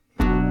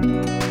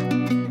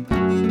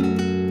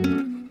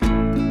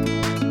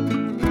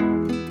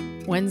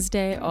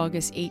Wednesday,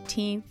 August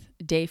 18th,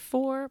 day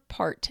 4,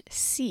 part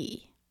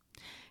C.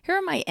 Here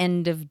are my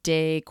end of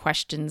day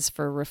questions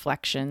for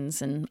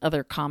reflections and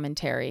other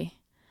commentary.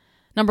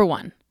 Number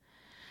 1,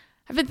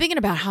 I've been thinking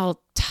about how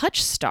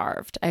touch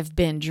starved I've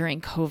been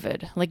during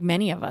COVID, like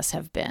many of us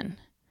have been.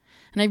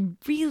 And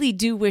I really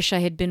do wish I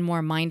had been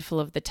more mindful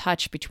of the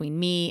touch between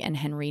me and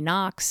Henry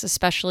Knox,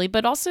 especially,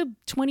 but also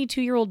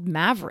 22-year-old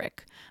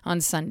Maverick on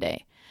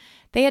Sunday.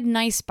 They had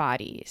nice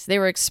bodies. They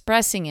were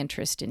expressing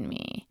interest in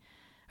me.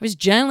 I was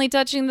gently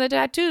touching the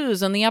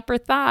tattoos on the upper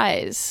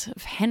thighs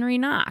of Henry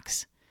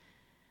Knox.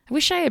 I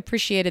wish I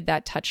appreciated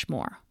that touch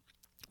more.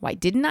 Why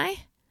didn't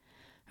I?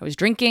 I was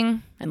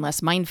drinking and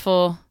less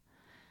mindful.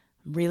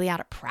 I'm really out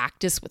of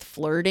practice with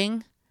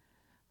flirting,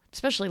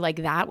 especially like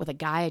that with a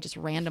guy I just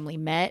randomly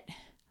met.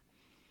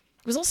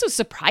 It was also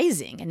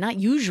surprising and not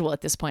usual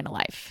at this point in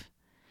life.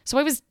 So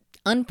I was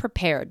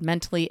unprepared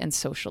mentally and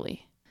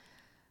socially.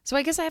 So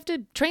I guess I have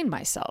to train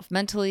myself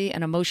mentally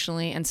and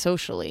emotionally and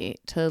socially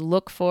to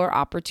look for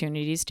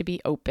opportunities to be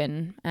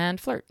open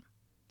and flirt.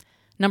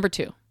 Number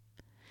 2,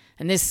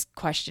 and this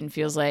question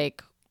feels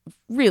like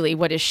really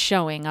what is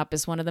showing up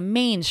as one of the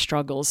main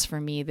struggles for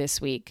me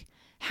this week.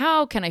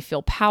 How can I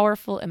feel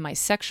powerful in my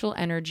sexual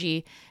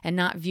energy and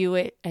not view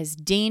it as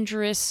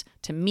dangerous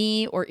to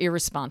me or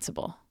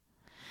irresponsible?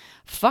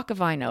 Fuck if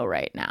I know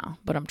right now,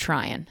 but I'm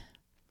trying.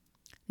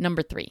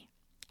 Number 3,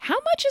 how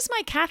much is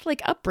my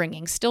Catholic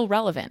upbringing still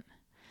relevant?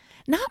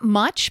 Not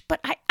much, but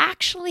I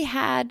actually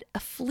had a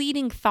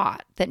fleeting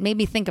thought that made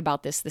me think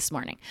about this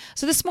morning.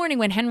 So this morning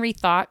when Henry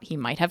thought he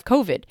might have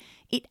COVID,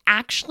 it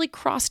actually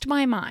crossed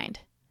my mind.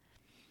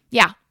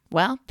 Yeah,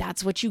 well,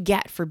 that's what you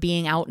get for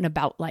being out and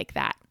about like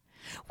that.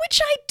 Which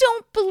I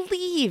don't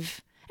believe.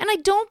 And I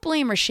don't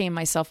blame or shame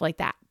myself like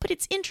that. But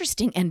it's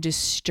interesting and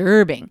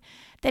disturbing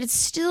that it's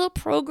still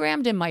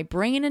programmed in my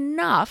brain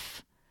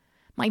enough,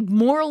 my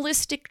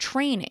moralistic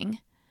training,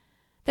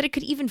 that it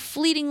could even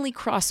fleetingly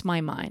cross my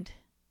mind.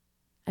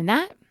 And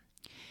that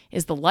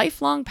is the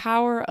lifelong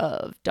power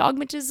of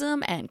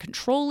dogmatism and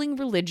controlling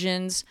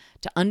religions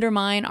to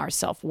undermine our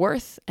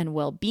self-worth and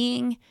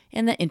well-being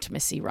in the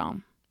intimacy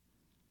realm.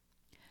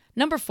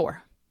 Number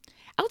 4,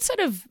 outside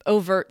of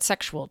overt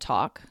sexual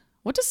talk,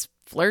 what does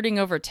flirting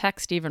over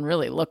text even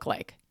really look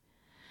like?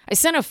 I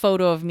sent a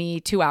photo of me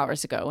 2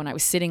 hours ago when I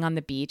was sitting on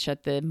the beach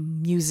at the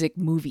music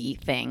movie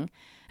thing,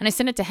 and I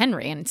sent it to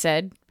Henry and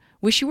said,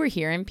 "Wish you were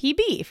here in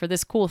PB for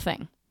this cool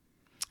thing."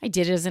 I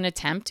did it as an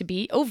attempt to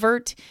be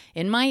overt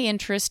in my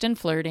interest in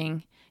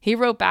flirting. He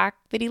wrote back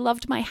that he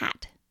loved my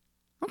hat.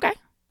 Okay,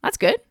 that's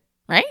good,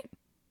 right?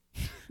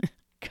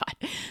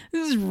 God,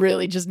 this is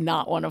really just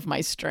not one of my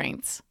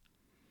strengths.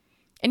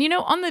 And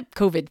on the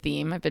COVID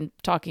theme, I've been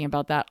talking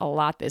about that a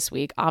lot this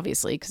week,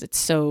 obviously, because it's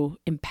so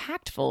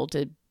impactful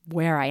to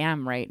where I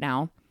am right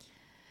now.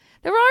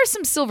 There are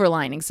some silver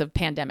linings of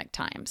pandemic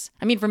times.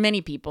 I mean, for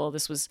many people,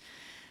 this was,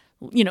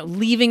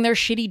 leaving their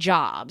shitty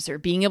jobs or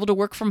being able to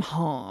work from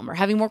home or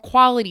having more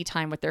quality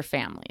time with their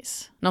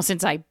families. Now,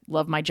 since I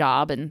love my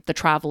job and the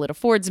travel it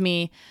affords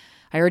me,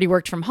 I already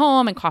worked from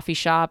home and coffee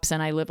shops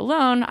and I live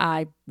alone.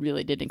 I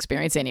really didn't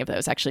experience any of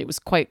those. Actually, it was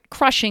quite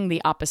crushing,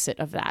 the opposite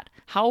of that.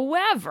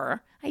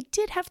 However, I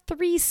did have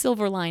 3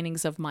 silver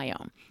linings of my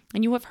own.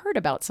 And you have heard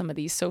about some of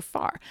these so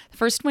far. The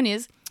first one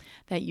is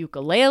that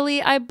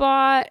ukulele I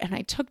bought and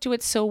I took to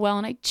it so well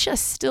and I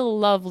just still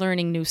love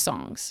learning new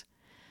songs.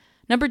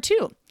 Number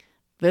 2,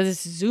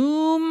 this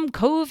Zoom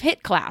Cove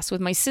Hit class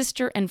with my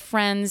sister and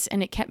friends,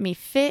 and it kept me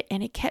fit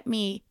and it kept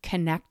me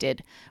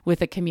connected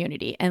with a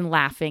community and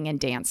laughing and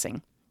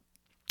dancing.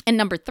 And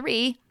number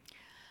 3,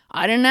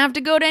 I didn't have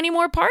to go to any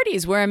more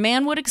parties where a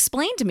man would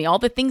explain to me all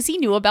the things he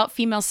knew about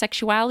female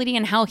sexuality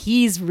and how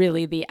he's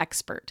really the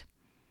expert.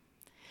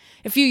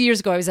 A few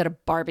years ago, I was at a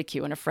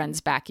barbecue in a friend's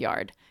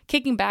backyard,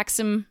 kicking back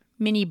some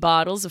mini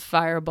bottles of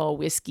Fireball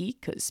whiskey,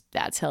 because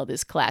that's how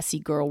this classy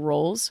girl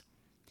rolls.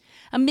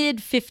 A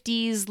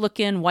mid-50s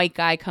looking white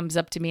guy comes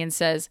up to me and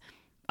says,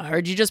 "I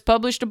heard you just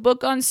published a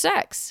book on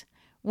sex,"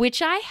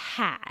 which I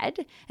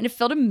had, and it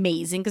felt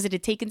amazing because it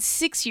had taken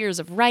 6 years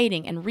of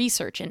writing and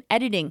research and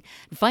editing,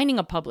 and finding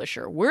a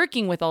publisher,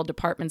 working with all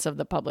departments of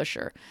the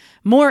publisher,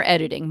 more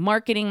editing,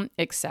 marketing,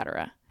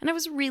 etc. And I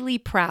was really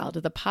proud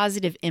of the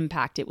positive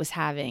impact it was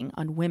having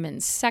on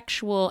women's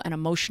sexual and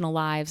emotional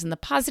lives and the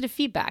positive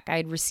feedback I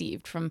had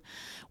received from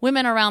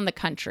women around the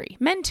country,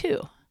 men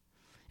too.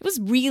 It was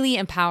really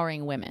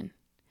empowering women.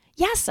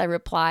 "Yes," I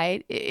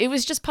replied, "it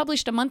was just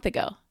published a month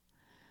ago."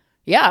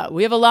 "Yeah,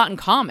 we have a lot in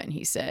common,"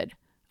 he said.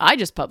 "I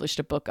just published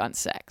a book on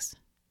sex."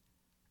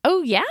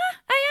 "Oh yeah?"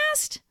 I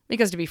asked.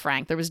 Because to be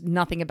frank, there was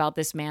nothing about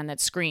this man that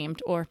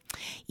screamed or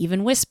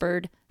even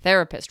whispered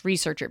therapist,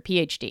 researcher,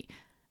 PhD.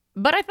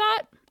 But I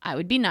thought I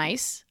would be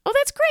nice. "Oh,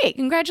 that's great.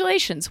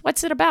 Congratulations.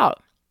 What's it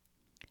about?"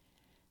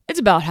 "It's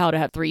about how to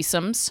have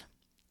threesomes."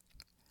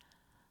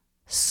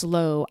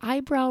 Slow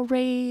eyebrow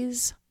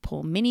raise,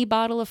 pull mini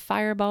bottle of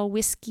Fireball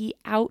whiskey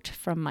out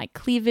from my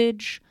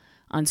cleavage,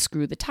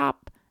 unscrew the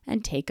top,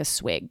 and take a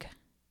swig.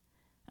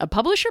 "A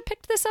publisher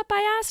picked this up?"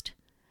 I asked.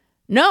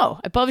 "No,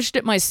 I published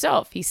it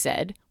myself," he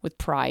said, with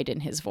pride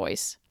in his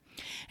voice.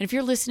 And if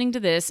you're listening to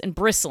this and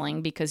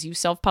bristling because you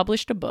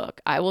self-published a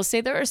book, I will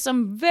say there are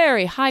some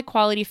very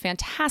high-quality,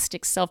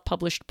 fantastic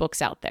self-published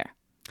books out there.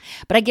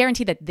 But I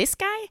guarantee that this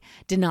guy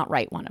did not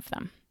write one of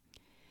them.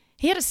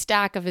 He had a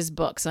stack of his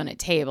books on a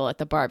table at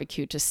the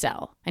barbecue to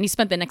sell, and he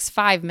spent the next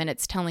 5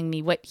 minutes telling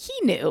me what he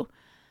knew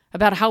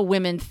about how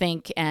women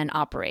think and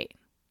operate,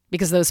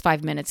 because those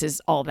 5 minutes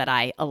is all that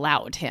I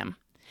allowed him.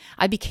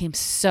 I became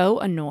so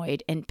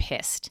annoyed and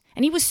pissed,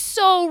 and he was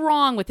so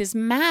wrong with his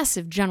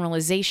massive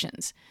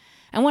generalizations.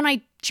 And when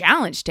I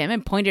challenged him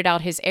and pointed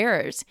out his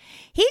errors,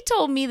 he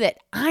told me that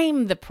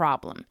I'm the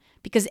problem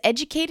because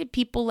educated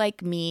people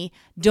like me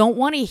don't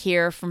want to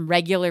hear from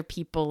regular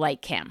people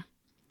like him.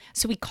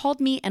 So he called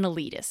me an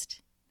elitist.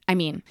 I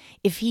mean,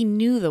 if he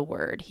knew the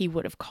word, he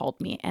would have called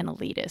me an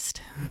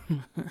elitist.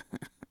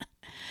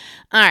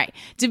 All right,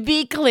 to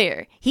be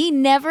clear, he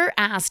never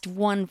asked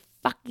one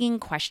fucking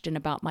question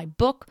about my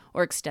book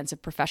or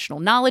extensive professional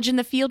knowledge in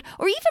the field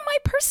or even my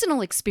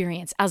personal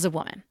experience as a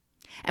woman.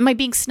 Am I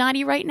being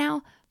snotty right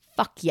now?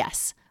 Fuck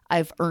yes,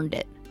 I've earned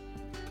it.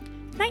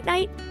 Night,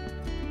 night.